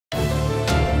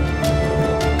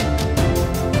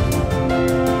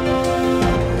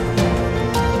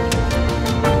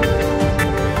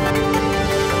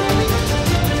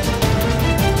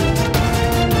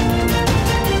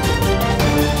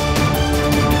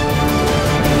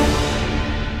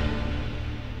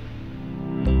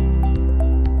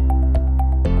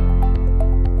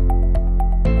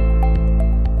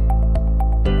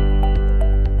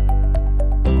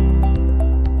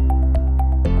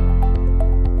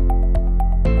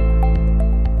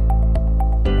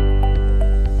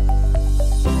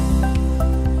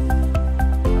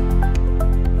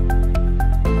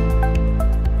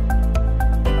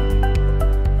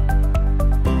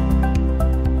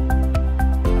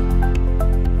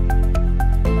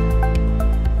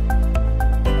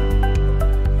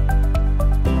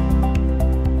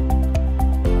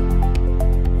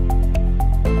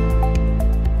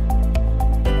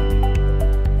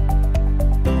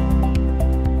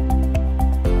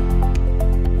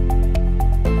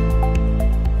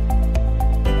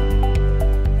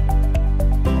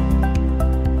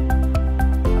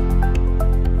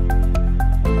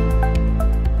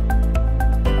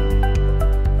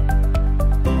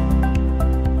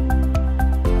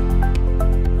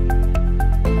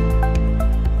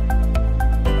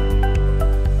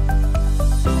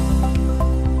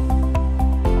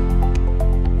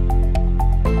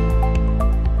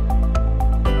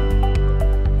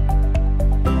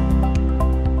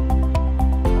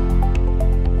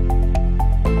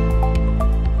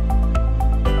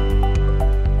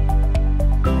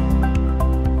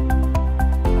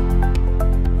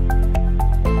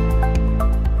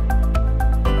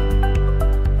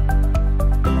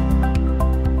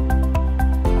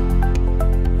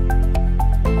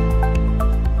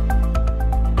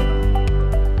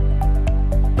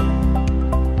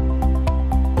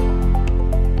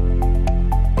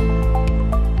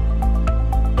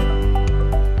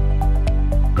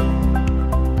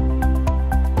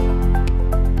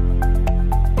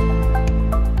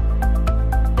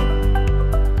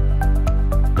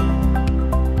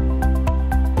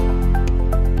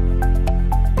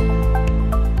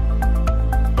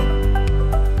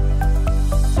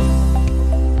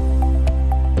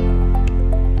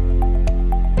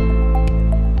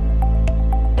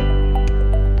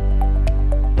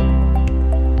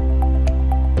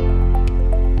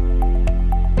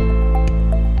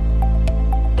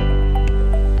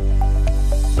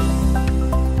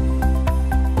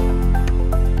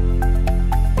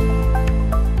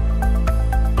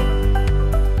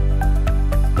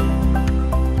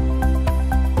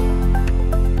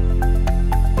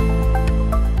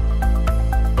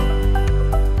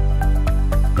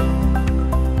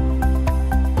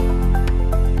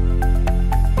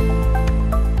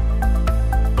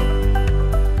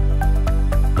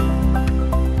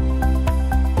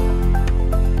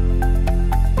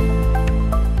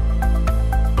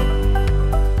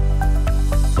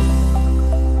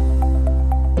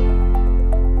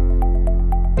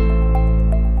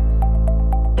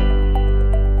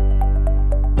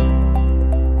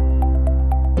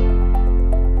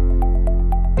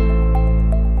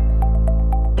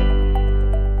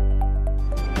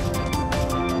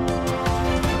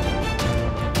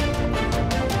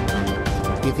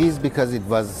because it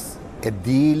was a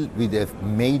deal with a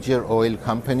major oil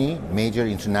company, major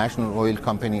international oil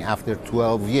company after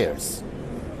 12 years.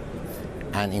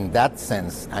 And in that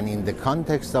sense, and in the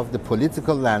context of the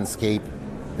political landscape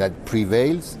that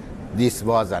prevails, this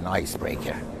was an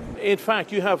icebreaker. In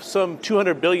fact, you have some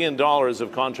 $200 billion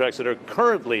of contracts that are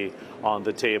currently on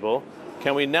the table.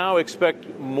 Can we now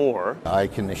expect more? I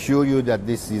can assure you that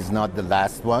this is not the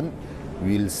last one.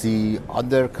 We'll see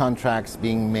other contracts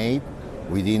being made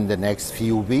within the next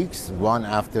few weeks, one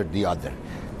after the other.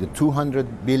 The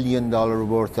 $200 billion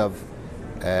worth of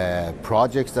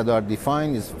projects that are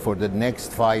defined is for the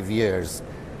next 5 years.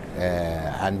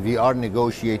 And we are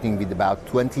negotiating with about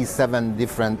 27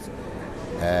 different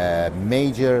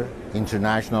major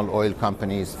international oil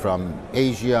companies from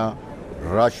Asia,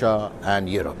 Russia, and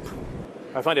Europe.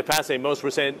 I find it fascinating. Most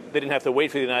were saying they didn't have to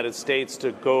wait for the United States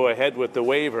to go ahead with the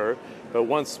waiver, but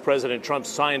once President Trump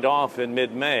signed off in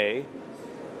mid-May,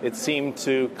 it seemed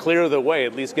to clear the way,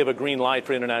 at least give a green light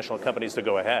for international companies to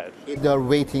go ahead. They are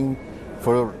waiting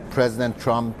for President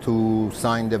Trump to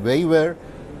sign the waiver,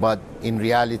 but in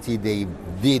reality they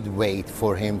did wait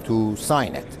for him to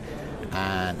sign it.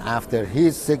 And after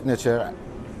his signature,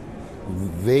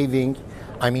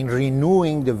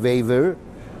 renewing the waiver,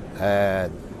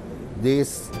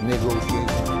 this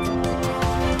negotiation.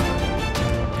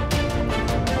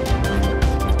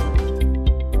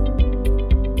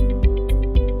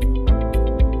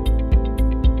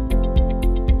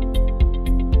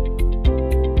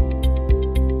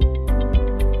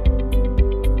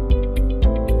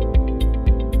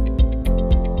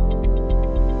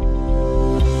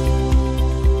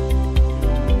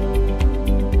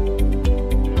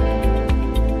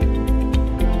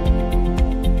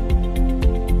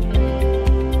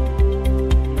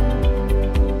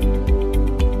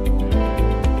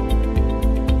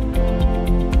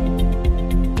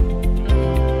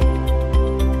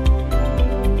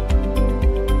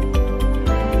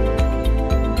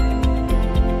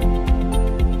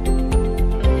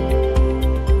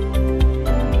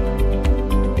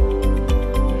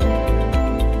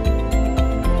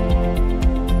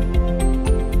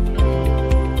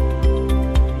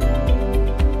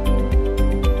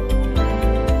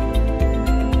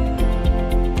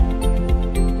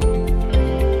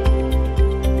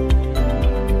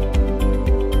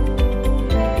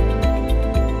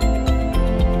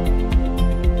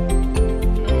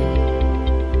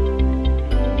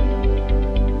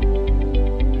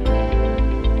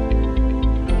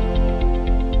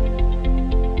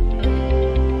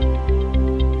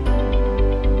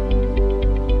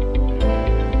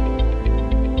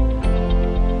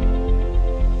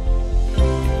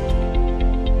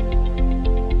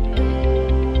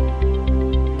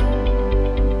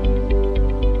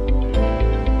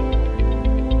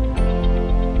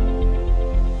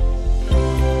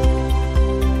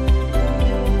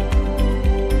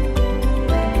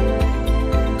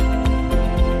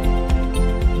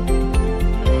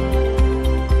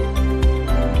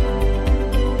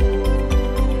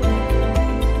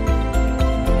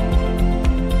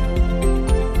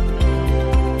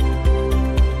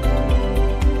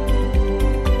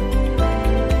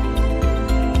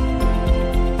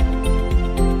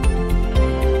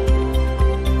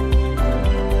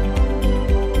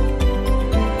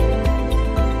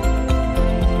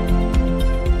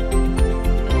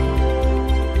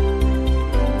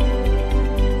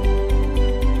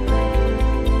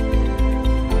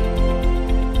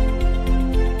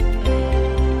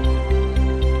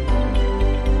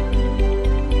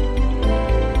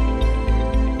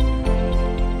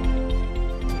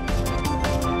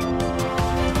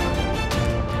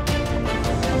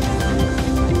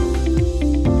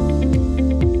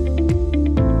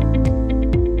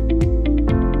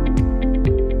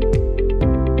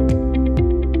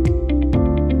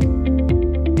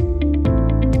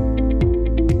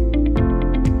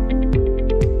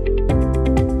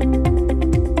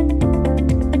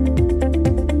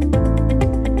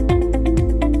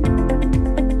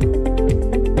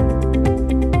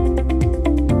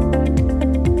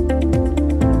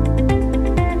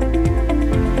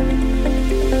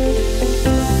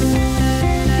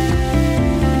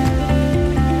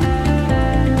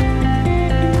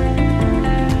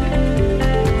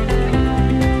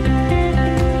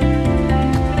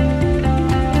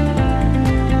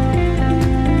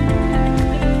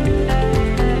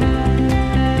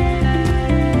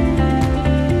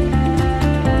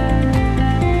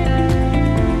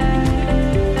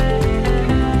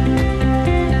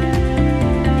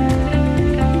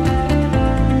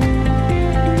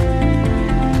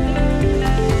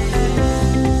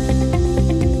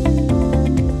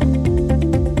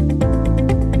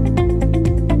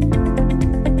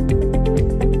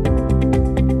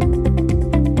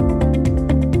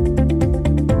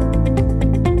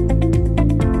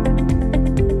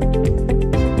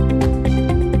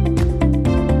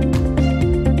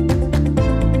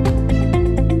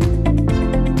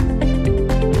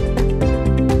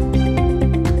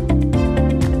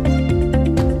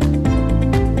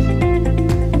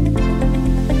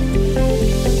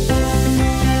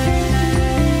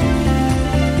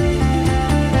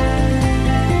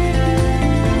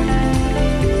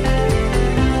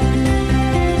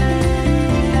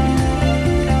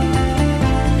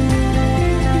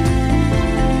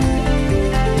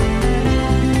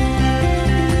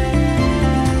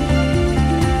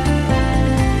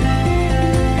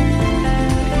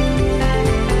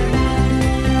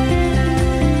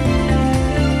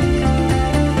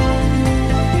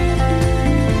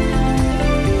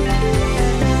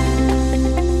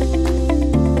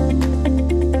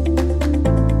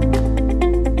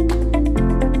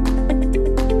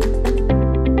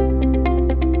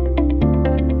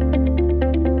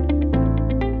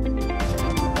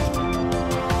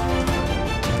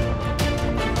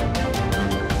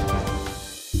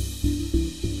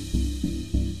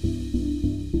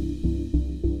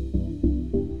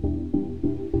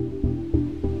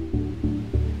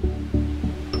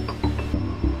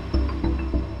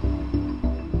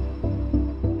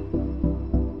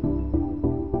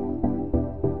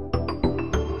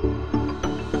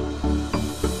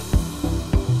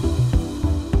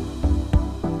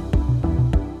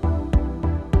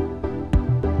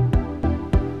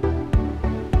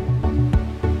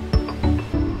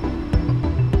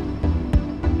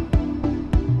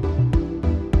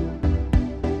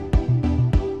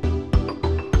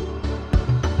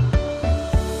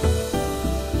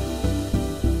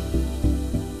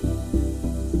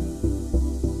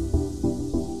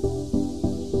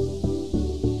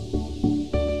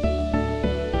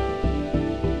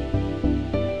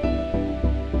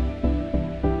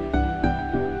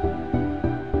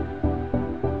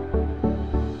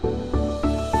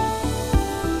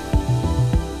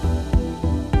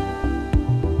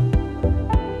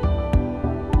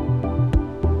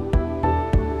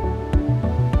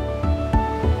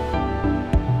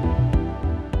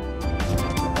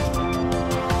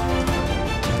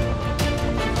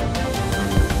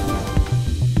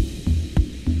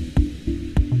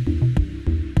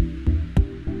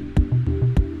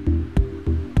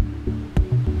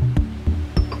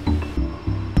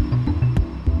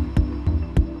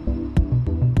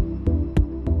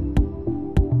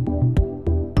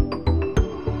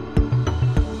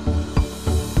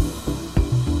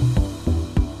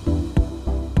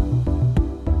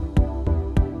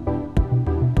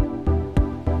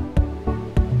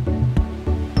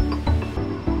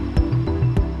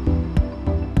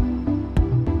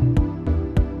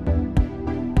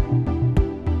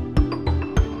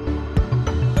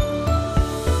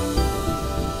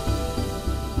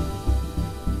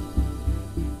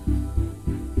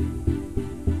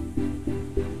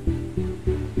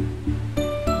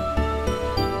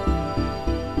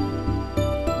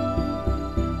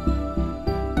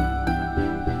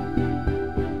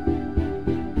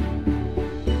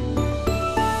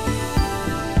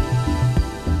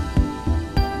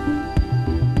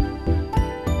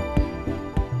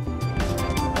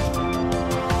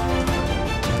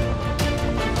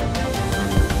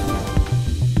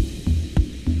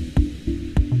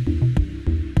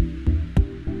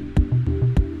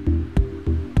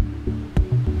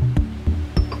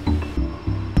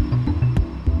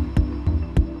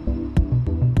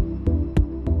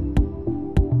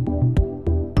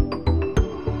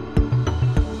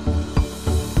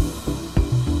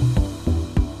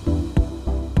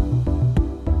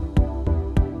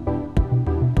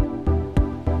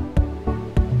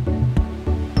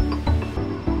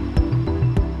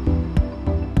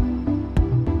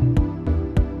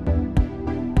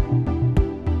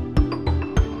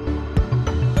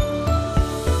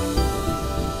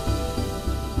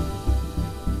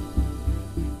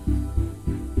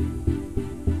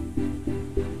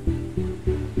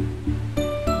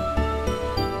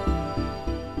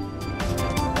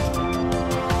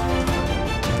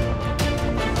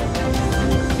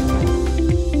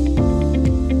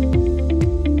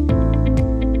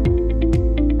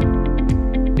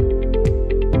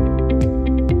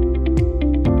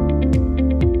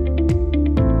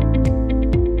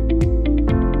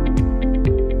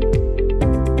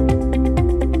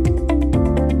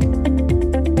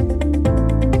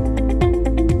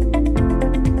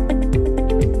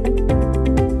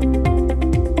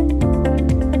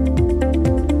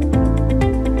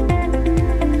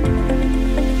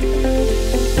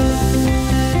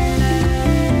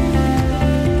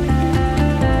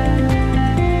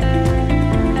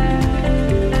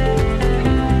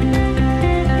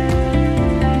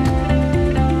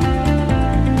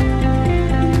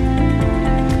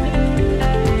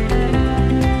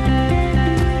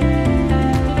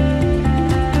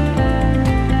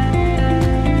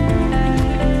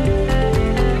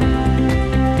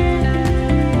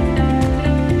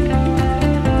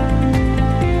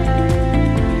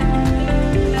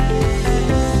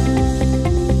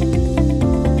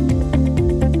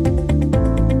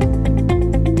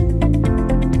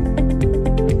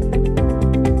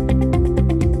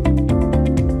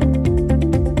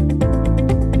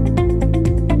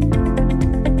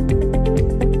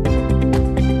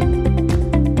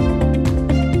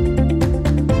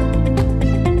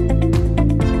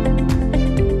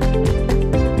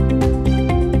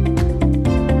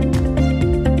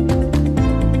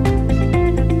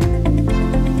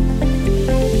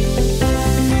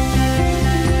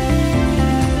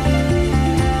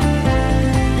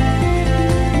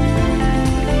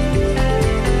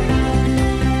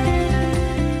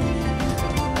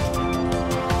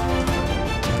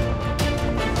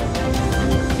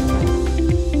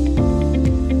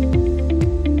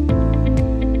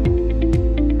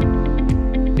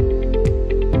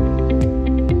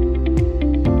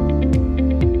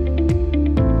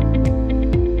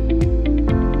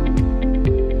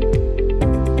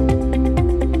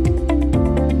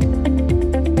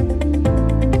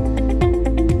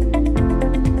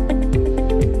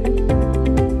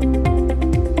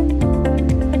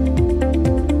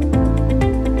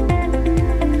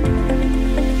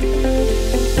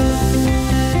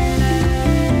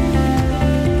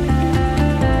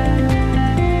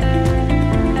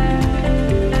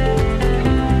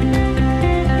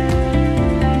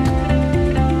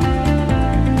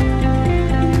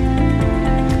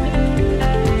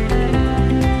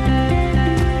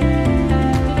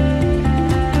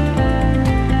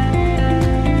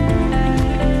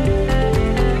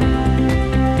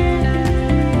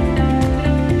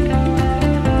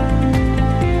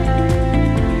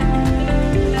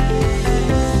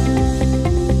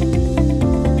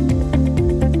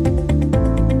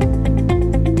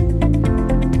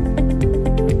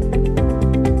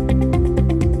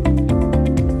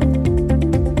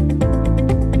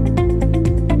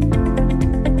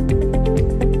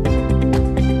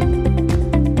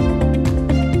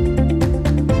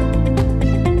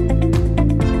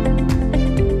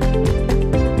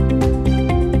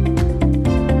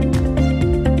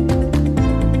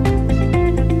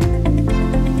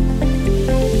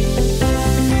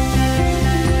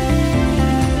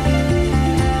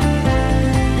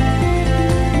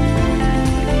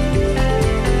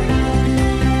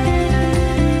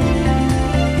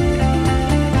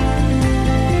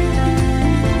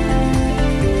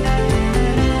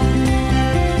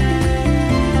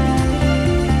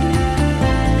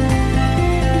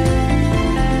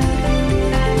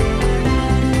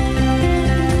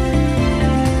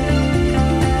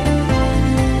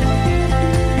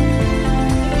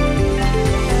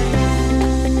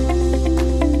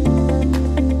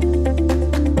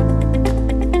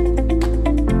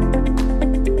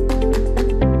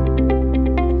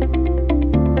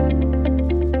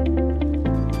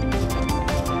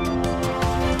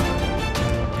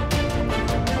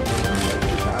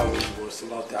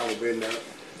 بيننا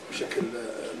بشكل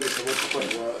ليس منتظم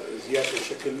وزيادة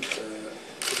بشكل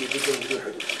كبير جدا بدون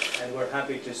حدود. And we're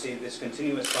happy to see this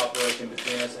continuous cooperation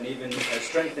between us and even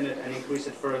strengthen it and increase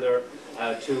it further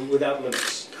to without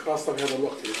limits. خاصة في هذا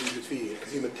الوقت اللي يوجد فيه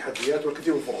الكثير من التحديات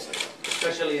والكثير من الفرص.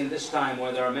 Especially in this time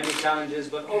where there are many challenges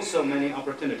but also many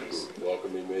opportunities.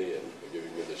 Welcoming me and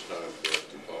giving me this time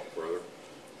to talk further,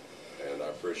 and I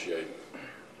appreciate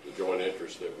the joint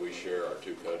interest that we share, our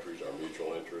two countries, our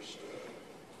mutual interest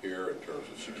here in terms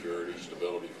of security,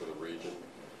 stability for the region,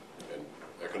 and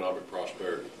economic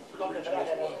prosperity for the region as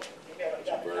well.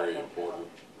 It's a very important,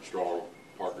 strong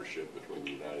partnership between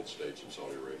the United States and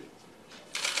Saudi Arabia.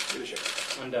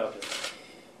 Undoubtedly.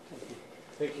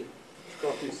 Thank you.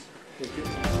 Please. Thank you.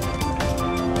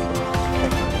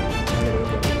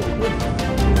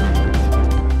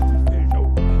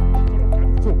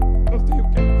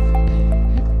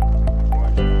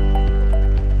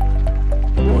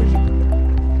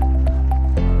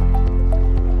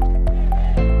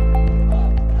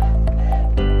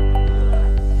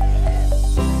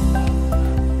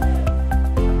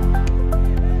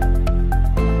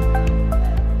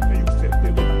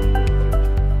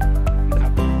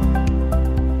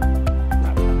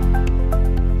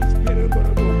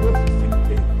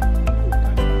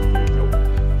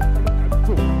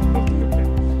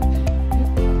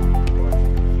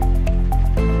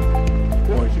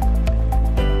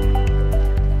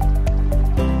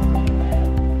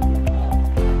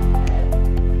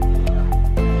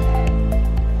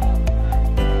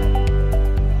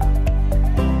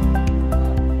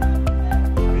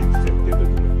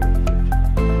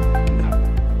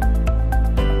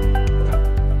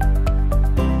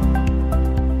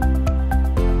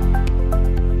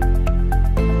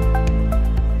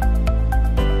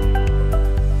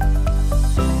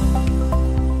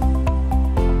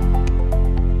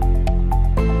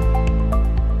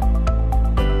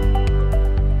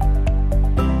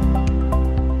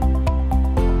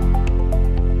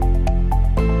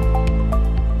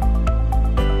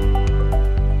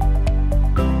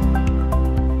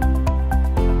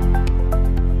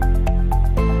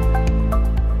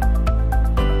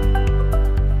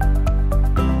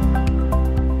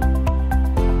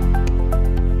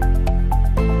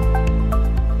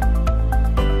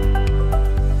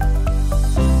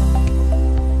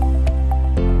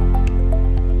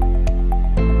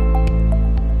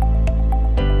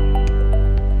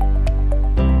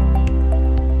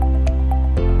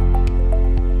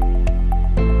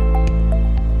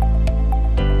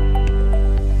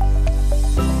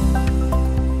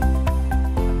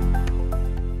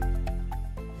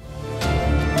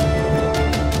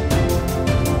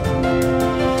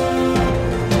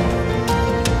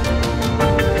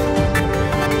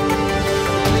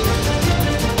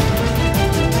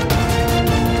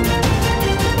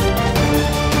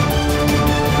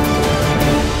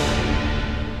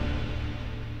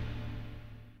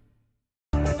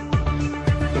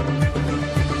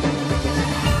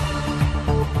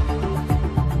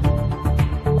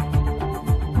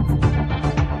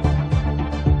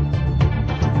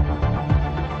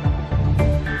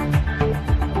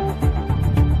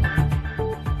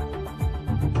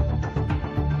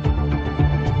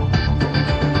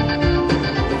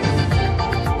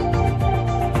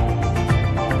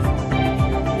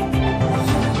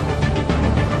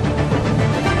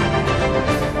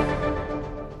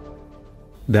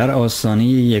 در آستانه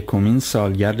یکمین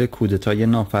سالگرد کودتای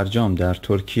نافرجام در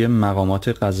ترکیه، مقامات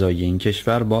قضایی این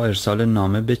کشور با ارسال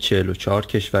نامه به 44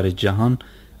 کشور جهان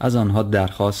از آنها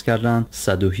درخواست کردند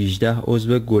 118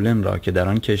 عضو گلم را که در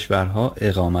آن کشورها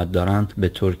اقامت دارند به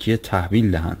ترکیه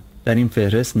تحویل دهند. در این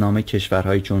فهرست نام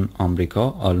کشورهایی چون آمریکا،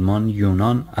 آلمان،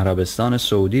 یونان، عربستان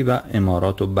سعودی و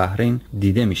امارات و بحرین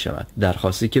دیده می شود.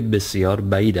 درخواستی که بسیار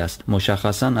بعید است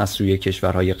مشخصاً از سوی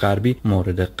کشورهای غربی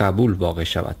مورد قبول واقع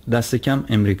شود. دست کم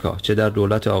امریکا چه در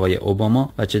دولت آقای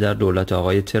اوباما و چه در دولت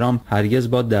آقای ترامپ هرگز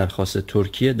با درخواست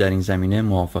ترکیه در این زمینه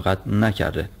موافقت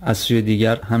نکرده. از سوی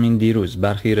دیگر همین دیروز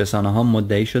برخی رسانه‌ها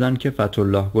مدعی شدند که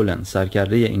فتح‌الله گولن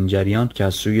سرکرده این جریان که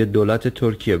از سوی دولت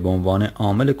ترکیه به عنوان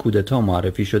عامل کودتا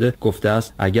معرفی شده گفته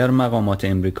است اگر مقامات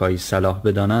امریکایی صلاح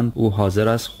بدانند او حاضر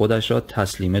است خودش را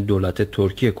تسلیم دولت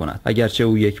ترکیه کند. اگرچه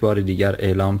او یک بار دیگر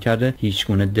اعلام کرده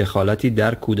هیچگونه دخالتی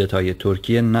در کودتای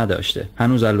ترکیه نداشته.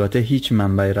 هنوز البته هیچ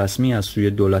منبع رسمی از سوی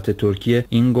دولت ترکیه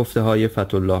این گفته‌های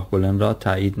فتح‌الله گولن را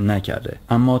تایید نکرده.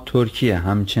 اما ترکیه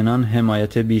همچنان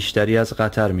حمایت بیشتری از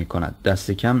قطر می‌کند.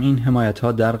 دست کم این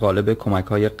حمایت‌ها در قالب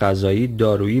کمک‌های غذایی،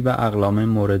 دارویی و اقلام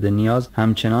مورد نیاز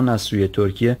همچنان از سوی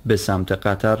ترکیه به سمت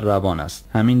قطر روان است.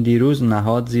 همین همچنین دیروز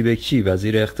نهاد زیبکچی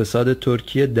وزیر اقتصاد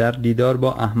ترکیه در دیدار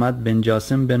با احمد بن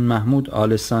جاسم بن محمود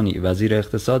آل ثانی وزیر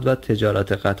اقتصاد و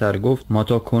تجارت قطر گفت ما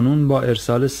تا کنون با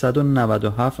ارسال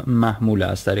 197 محموله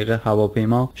از طریق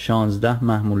هواپیما، 16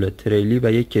 محموله تریلی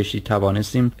و یک کشتی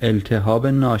توانستیم التهاب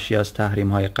ناشی از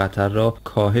تحریم‌های قطر را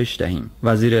کاهش دهیم.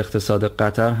 وزیر اقتصاد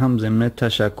قطر هم ضمن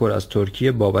تشکر از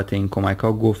ترکیه بابت این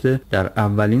کمک‌ها گفته در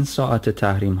اولین ساعت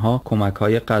تحریم‌ها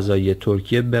کمک‌های غذایی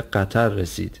ترکیه به قطر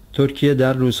رسید. ترکیه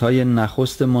در روزهای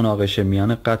نخست مناقشه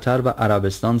میان قطر و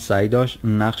عربستان سعی داشت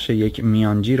نقش یک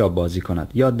میانجی را بازی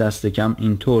کند یا دست کم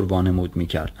اینطور وانمود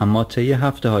میکرد، اما طی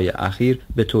هفته‌های اخیر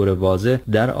به طور واضح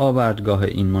در آوردگاه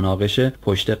این مناقشه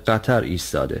پشت قطر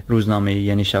ایستاده. روزنامه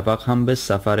یعنی شفق هم به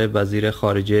سفر وزیر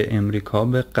خارجه امریکا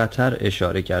به قطر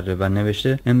اشاره کرده و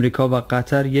نوشته امریکا و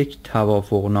قطر یک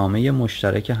توافقنامه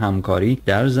مشترک همکاری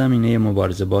در زمینه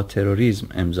مبارزه با تروریسم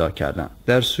امضا کردند.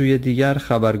 در سوی دیگر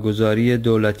خبرگزاری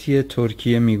دولتی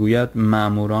ترکیه میگوید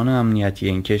ماموران امنیتی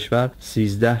این کشور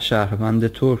 13 شهروند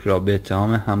ترک را به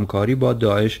اتهام همکاری با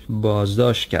داعش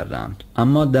بازداشت کردند.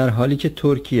 اما در حالی که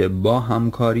ترکیه با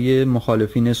همکاری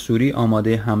مخالفین سوری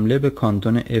آماده حمله به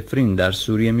کانتون افرین در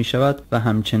سوریه می شود و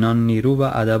همچنان نیرو و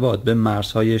ادوات به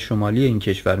مرزهای شمالی این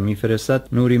کشور میفرستد،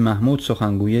 نوری محمود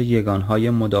سخنگوی یگانهای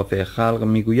مدافع خلق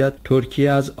میگوید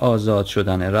ترکیه از آزاد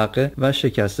شدن رقه و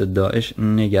شکست داعش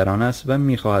نگران است و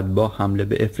میخواهد با حمله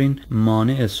به افرین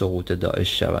مانع سقوط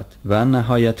داعش شود. و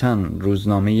نهایتاً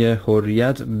روزنامه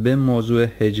حریت به موضوع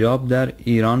حجاب در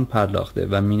ایران پرداخته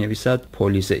و می نویسد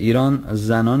پلیس ایران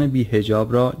زنان بی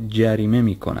حجاب را جریمه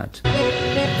می کند.